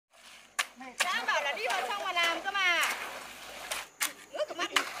Đã bảo là đi vào trong mà làm cơ mà. Ướt cả mắt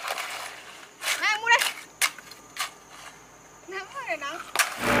đi. Này mua đây. Nắng quá này nắng.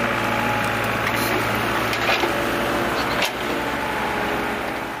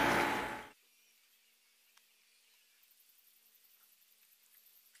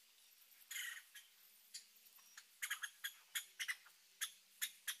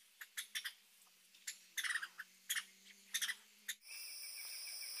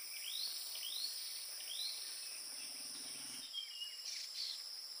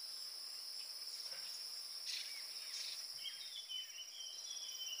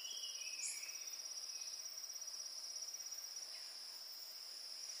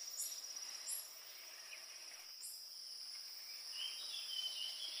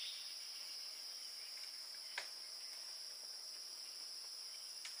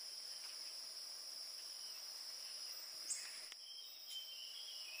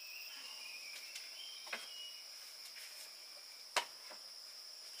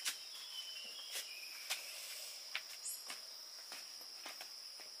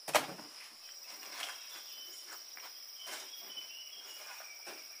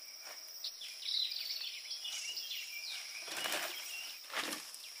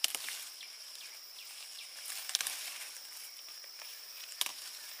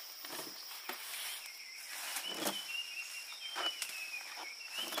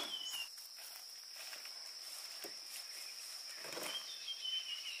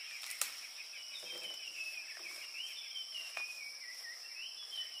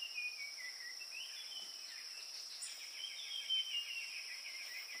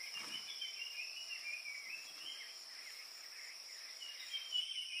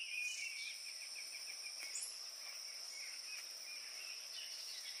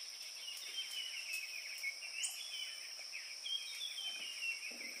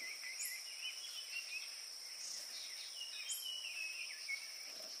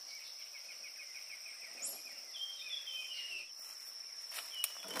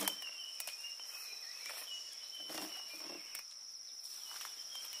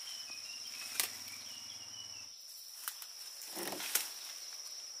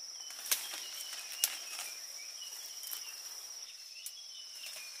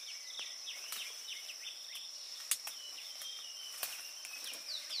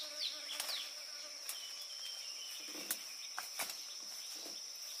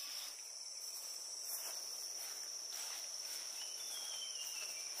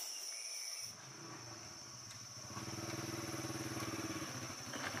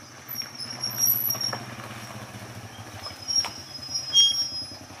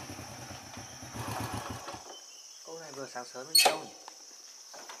 Vừa sáng sớm đi đâu nhỉ?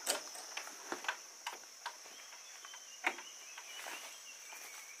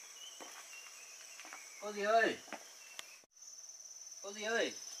 Cô gì ơi? Cô gì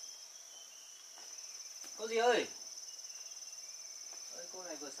ơi? Cô gì ơi? Ơi, cô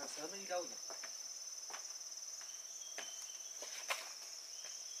này vừa sáng sớm đi đâu nhỉ?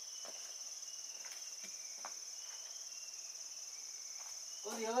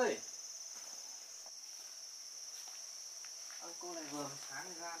 Cô gì ơi? Cô này vừa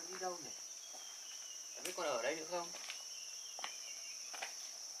sáng ra đi đâu nhỉ? Không biết còn ở đây nữa không?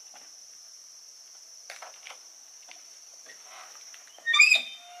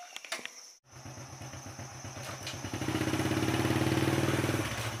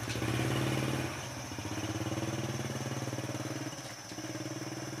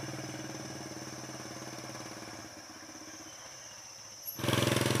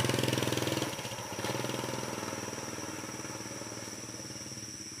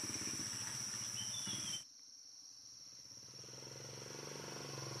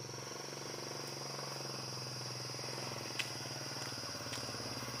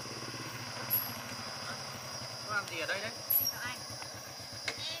 Làm gì ở đây đấy? Chào anh.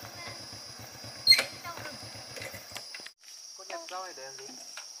 Em đâu rồi? Cô nhặt rau này để làm gì?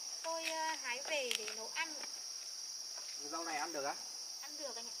 Tôi hái về để nấu ăn. Rau này ăn được á? Ăn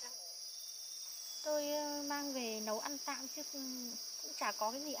được anh ạ. Tôi mang về nấu ăn tạm chứ cũng chả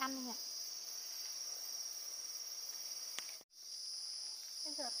có cái gì ăn anh ạ.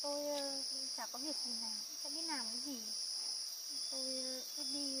 Bây giờ tôi chả có việc gì làm, chả biết làm cái gì. Tôi cứ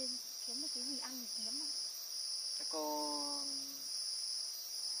đi kiếm một cái gì ăn thì kiếm mà. Thế cô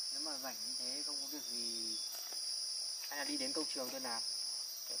nếu mà rảnh như thế không có việc gì hay là đi đến công trường tôi làm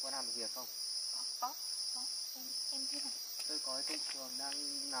để có làm được việc không? Có. Em biết rồi. Tôi có cái công trường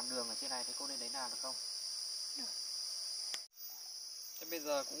đang làm đường ở trên này, thế cô đến đấy làm được không? Được. Thế bây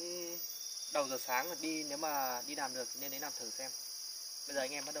giờ cũng đầu giờ sáng rồi đi, nếu mà đi làm được thì nên đến làm thử xem. Bây giờ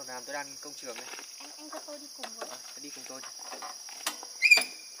anh em bắt đầu làm, tôi đang đi công trường đây. Anh cho tôi đi cùng với. Đi cùng tôi.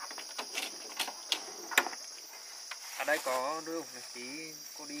 Ở đây có đôi ủng này, tí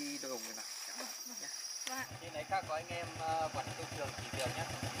cô đi đôi ủng này nào. Vâng. Trên đấy các có anh em quản lý công trường chỉ việc nhé.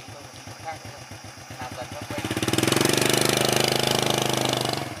 Thì tôi một tí khác nữa. Làm dần các quen.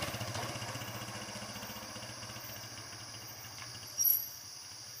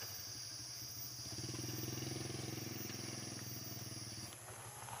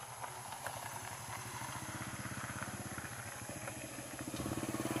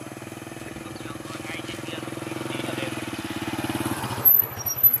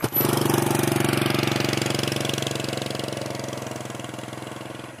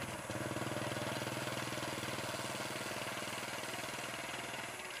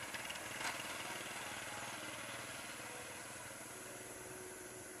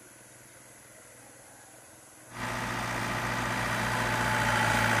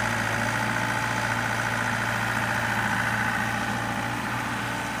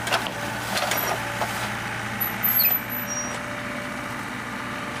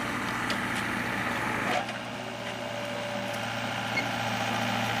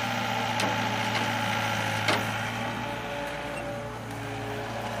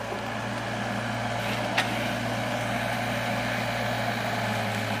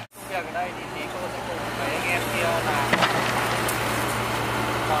 Ở đây thì tí cô sẽ cùng với anh em kia là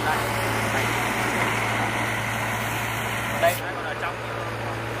còn lại này. Ở đây còn ở trong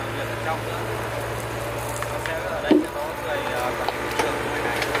việc ở trong nữa. Nó sẽ ở đây có người quản lý công trường như thế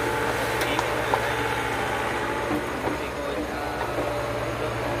này. Tí ở đây thì tôi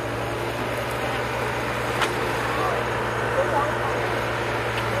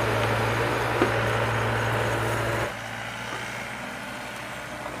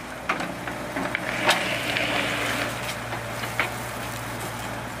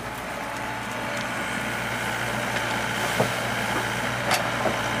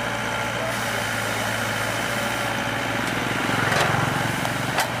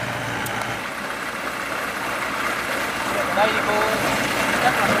đây thì cô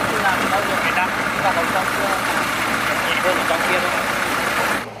chắc là cô chưa làm bao giờ phải đăng đi vào trong chưa nhẹ hơn ở trong kia thôi.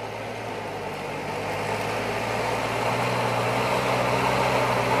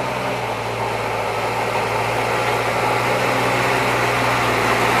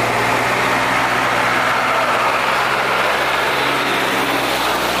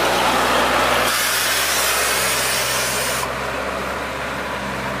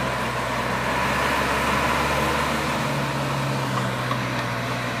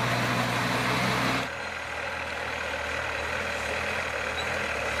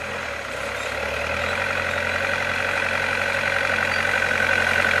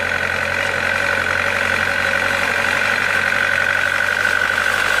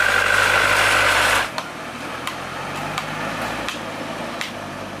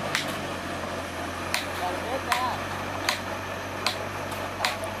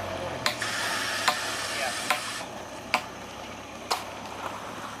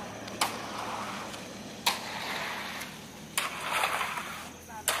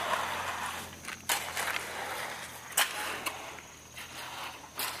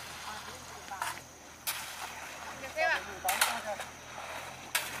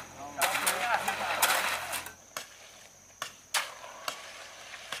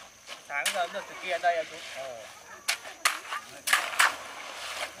 Sáng giờ cũng được từ kia đây à chú?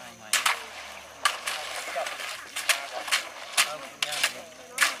 Hai máy. Chậm. Không, nha.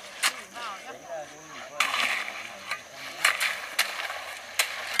 Đấy là chú nghỉ thôi.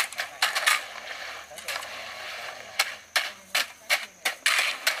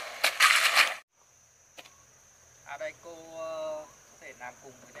 À đây cô có thể làm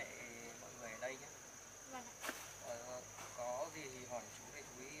cùng với lại mọi người ở đây nhé. Vâng. Có gì thì hỏi chú để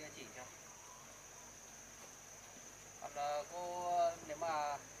chú ý chỉ cho. Còn cô nếu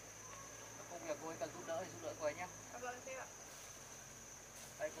mà công việc cô ấy cần giúp đỡ thì giúp đỡ cô ấy nhé. Vâng, thế ạ.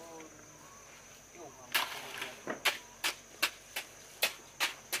 Đây cô cái ủng hộ.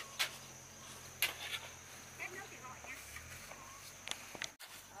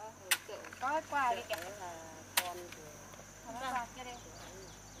 Có hết qua đi kìa. Vâng, kia đây.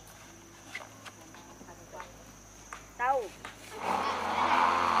 Đâu?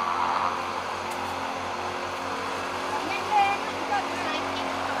 Nhanh lên, không cần phải đánh em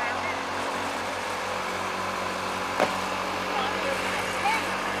vào áo này.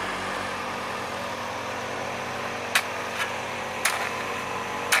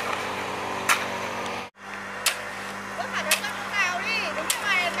 Có phải đứng trong nào đi, đứng trong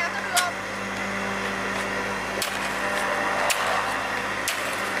này nào cho được.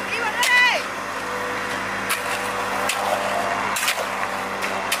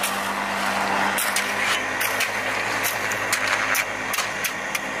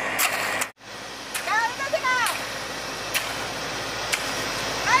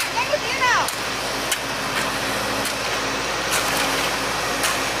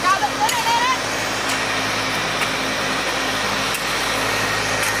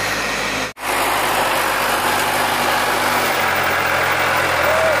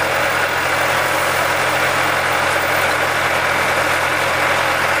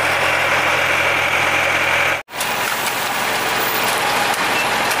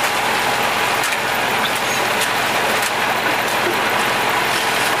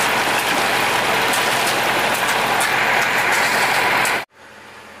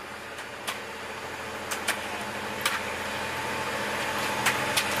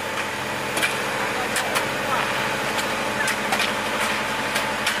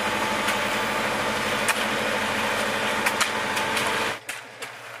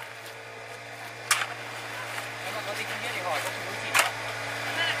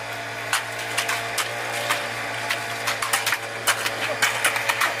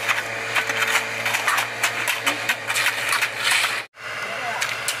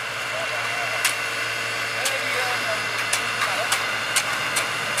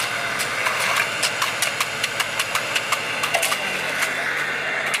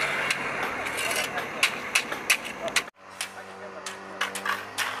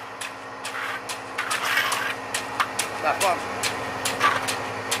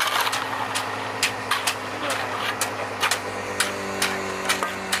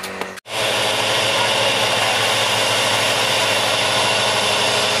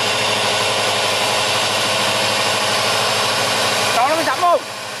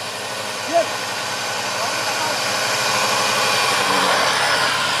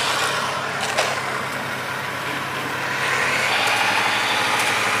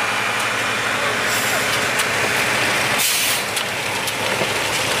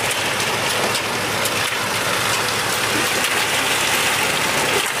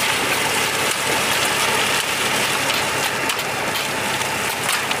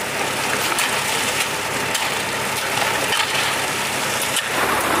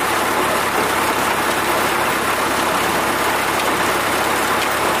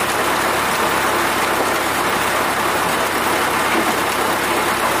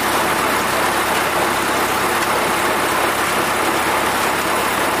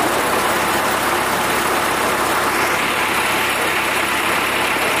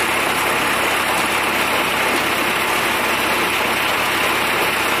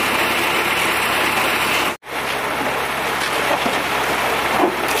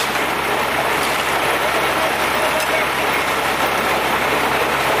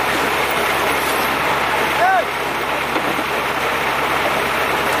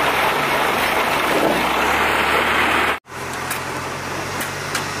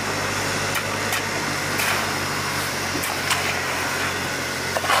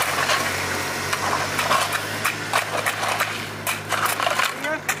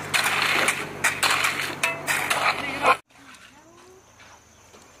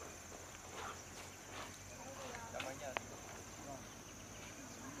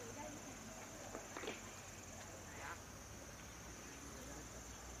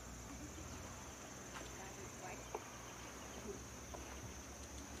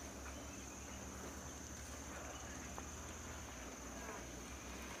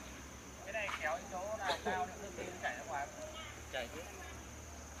 Tao nữa khi nó chạy ra ngoài. Chạy chứ.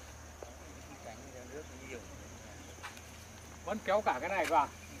 Cánh ra nước nhiều. Vẫn kéo cả cái này vào.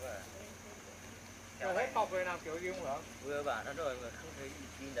 Vâng. Kéo hết cọc về làm kiểu gì không hả? Vừa bảo nó rồi mà không thấy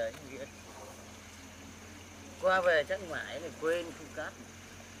tin đấy nghĩa. Qua về chắc mãi này quên không cắt.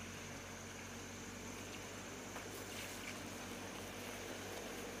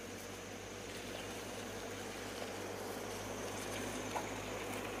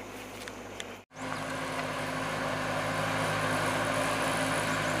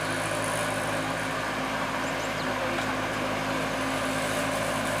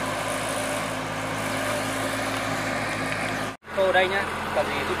 Cô ở đây nhá, cần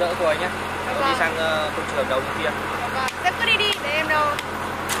gì giúp đỡ cô ấy nhá. Cô đi sang công trường đầu bên kia. Vâng, em cứ đi đi, để em đâu.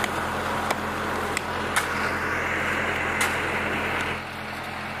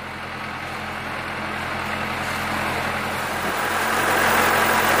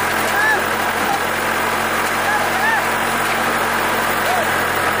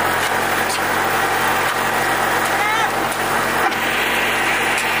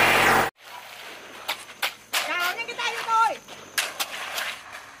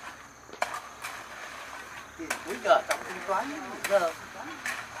 Cuối giờ trong tính toán giờ.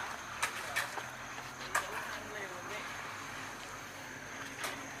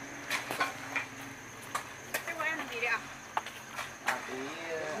 Thế của em làm gì đấy ạ?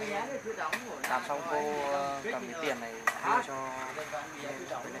 Làm xong cô cầm cái tiền này đưa cho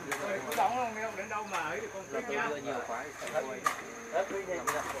Cô đóng không? Đến đâu mà ấy thì con tôi đưa nhiều quá thì sẽ cô ấy.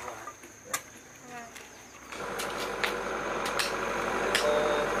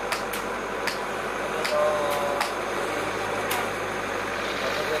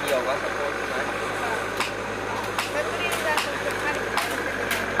 Đưa nhiều quá sao cô đấy. Em cứ đi ra công trường hai định.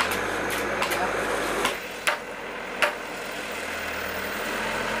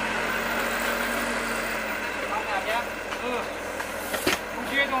 làm nhá. Không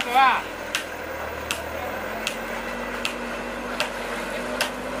chia cho tôi à?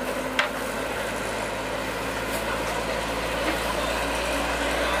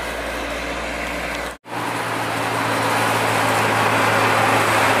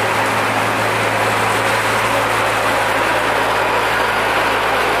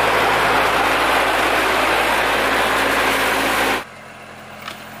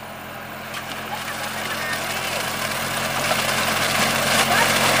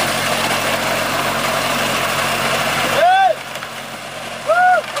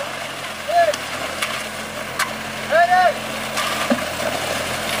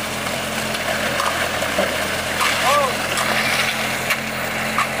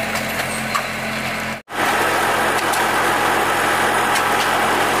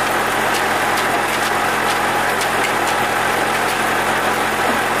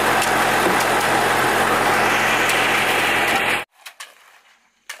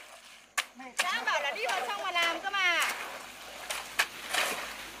 Đã bảo là đi vào trong mà làm cơ mà.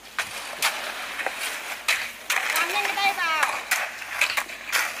 Làm nhanh cái tay vào.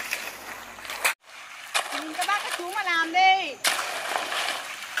 Nhìn các bác các chú mà làm đi.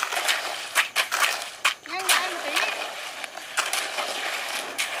 Nhanh vào em một tí.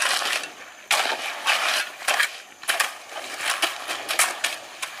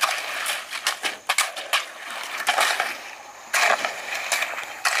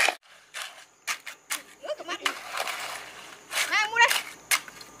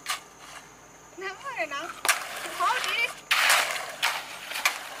 Nắng chịu khó một tí đi,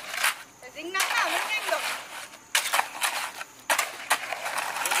 phải dính nắng nào mới nhanh được.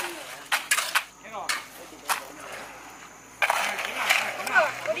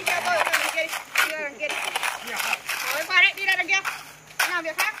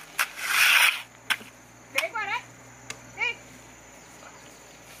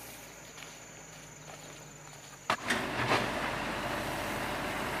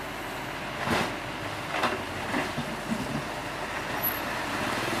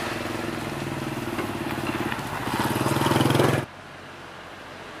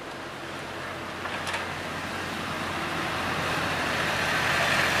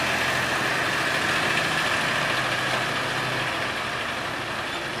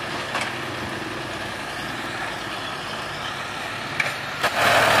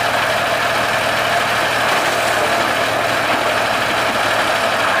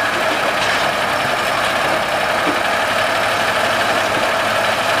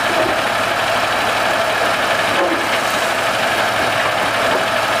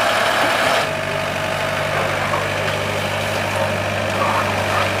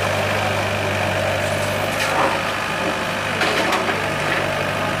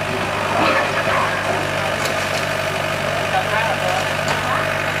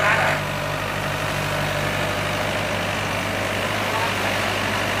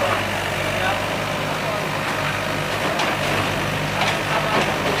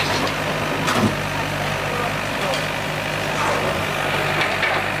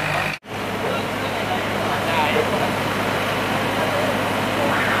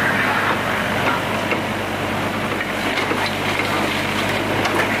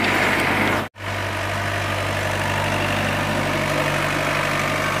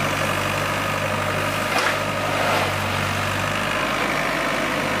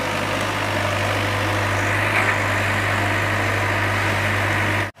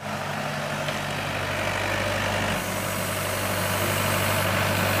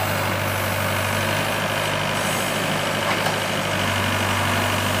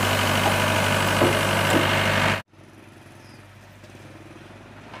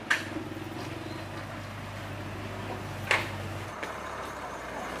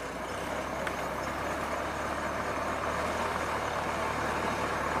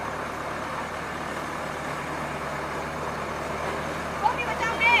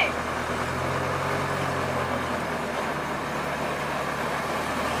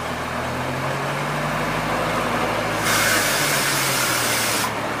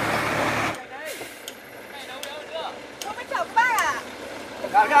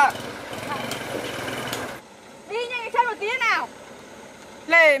 Vào nhá. Đi nhanh chân một tí nào.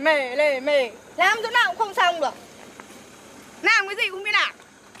 Lề mề. Làm chỗ nào cũng không xong được. Làm cái gì cũng biết nào.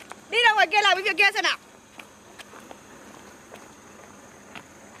 Đi ra ngoài kia làm cái việc kia xem nào.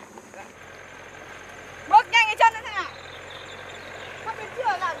 Bước nhanh cái chân lên xem nào. Không biết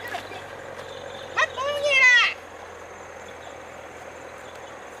chưa làm cái gì. Mắt mũi nhìn à.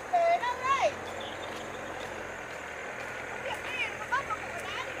 Để đâu đây.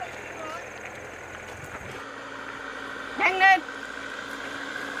 Nhanh lên.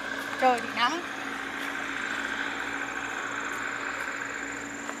 Trời thì nắng.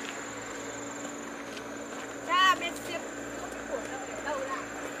 Ra bên xiêm không biết của đâu để đâu ra.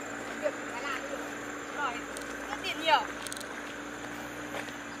 Việc phải làm được. Rồi, rất tiền nhiều.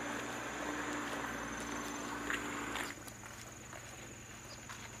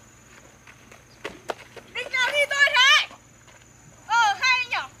 Định nào đi tôi thế? Hay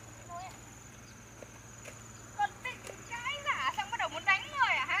nhở? Còn định cái giả xong bắt đầu muốn đánh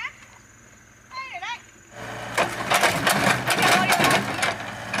người à hả? Đây để đây. Đi thôi.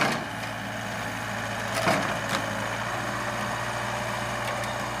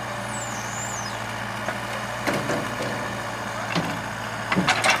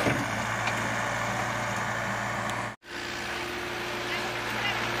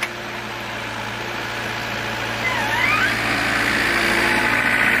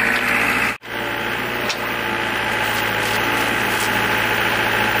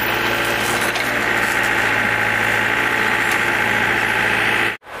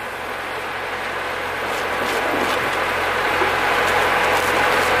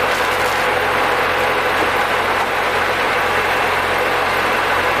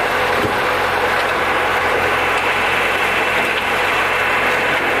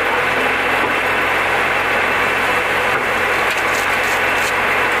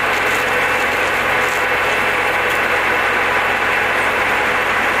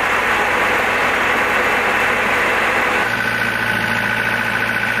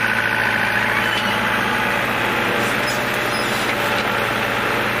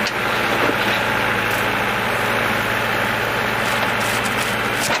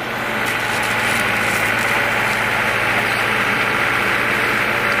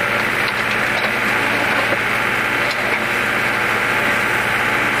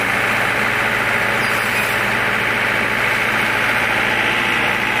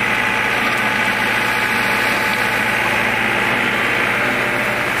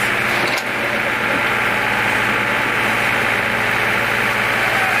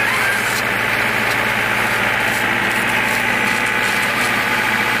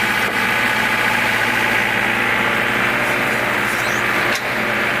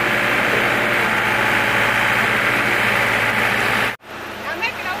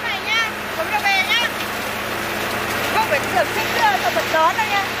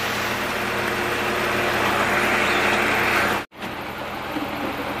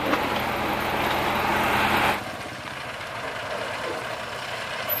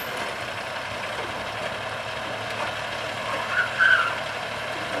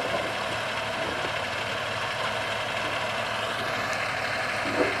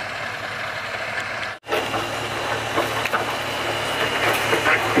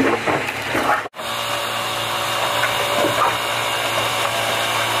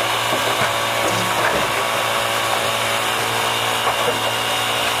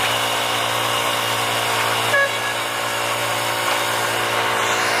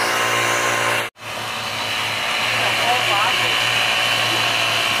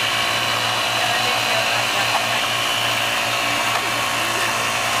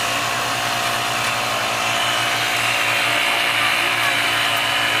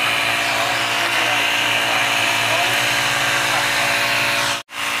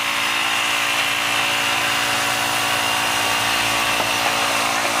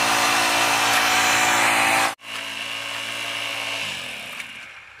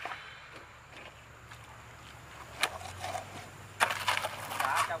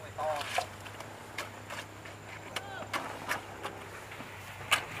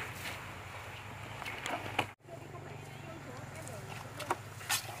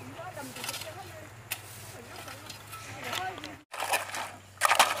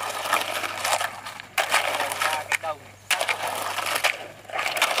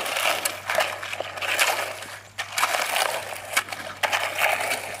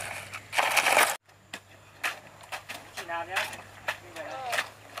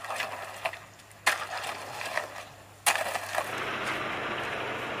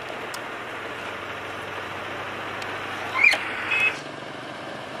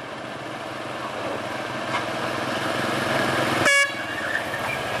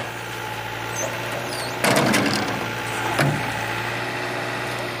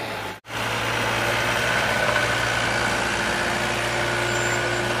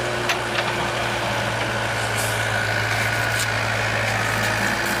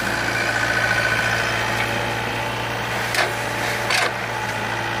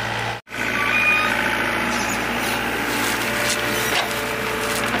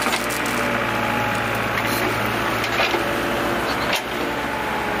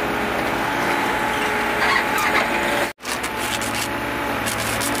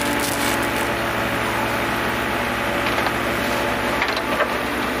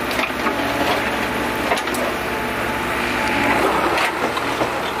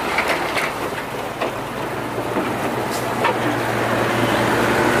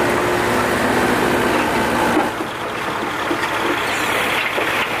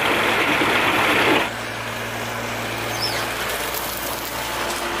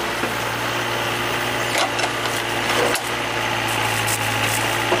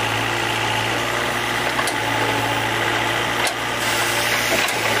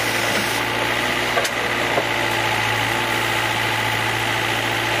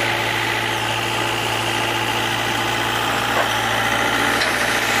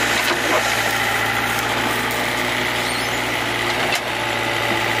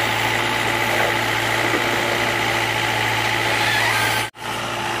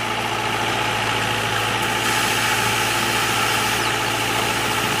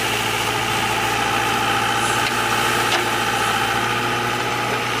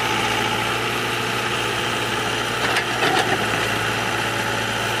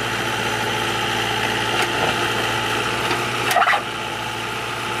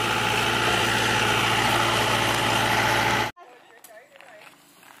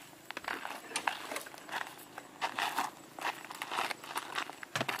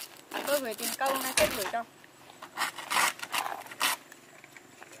 gửi tiền công này, sếp gửi cho.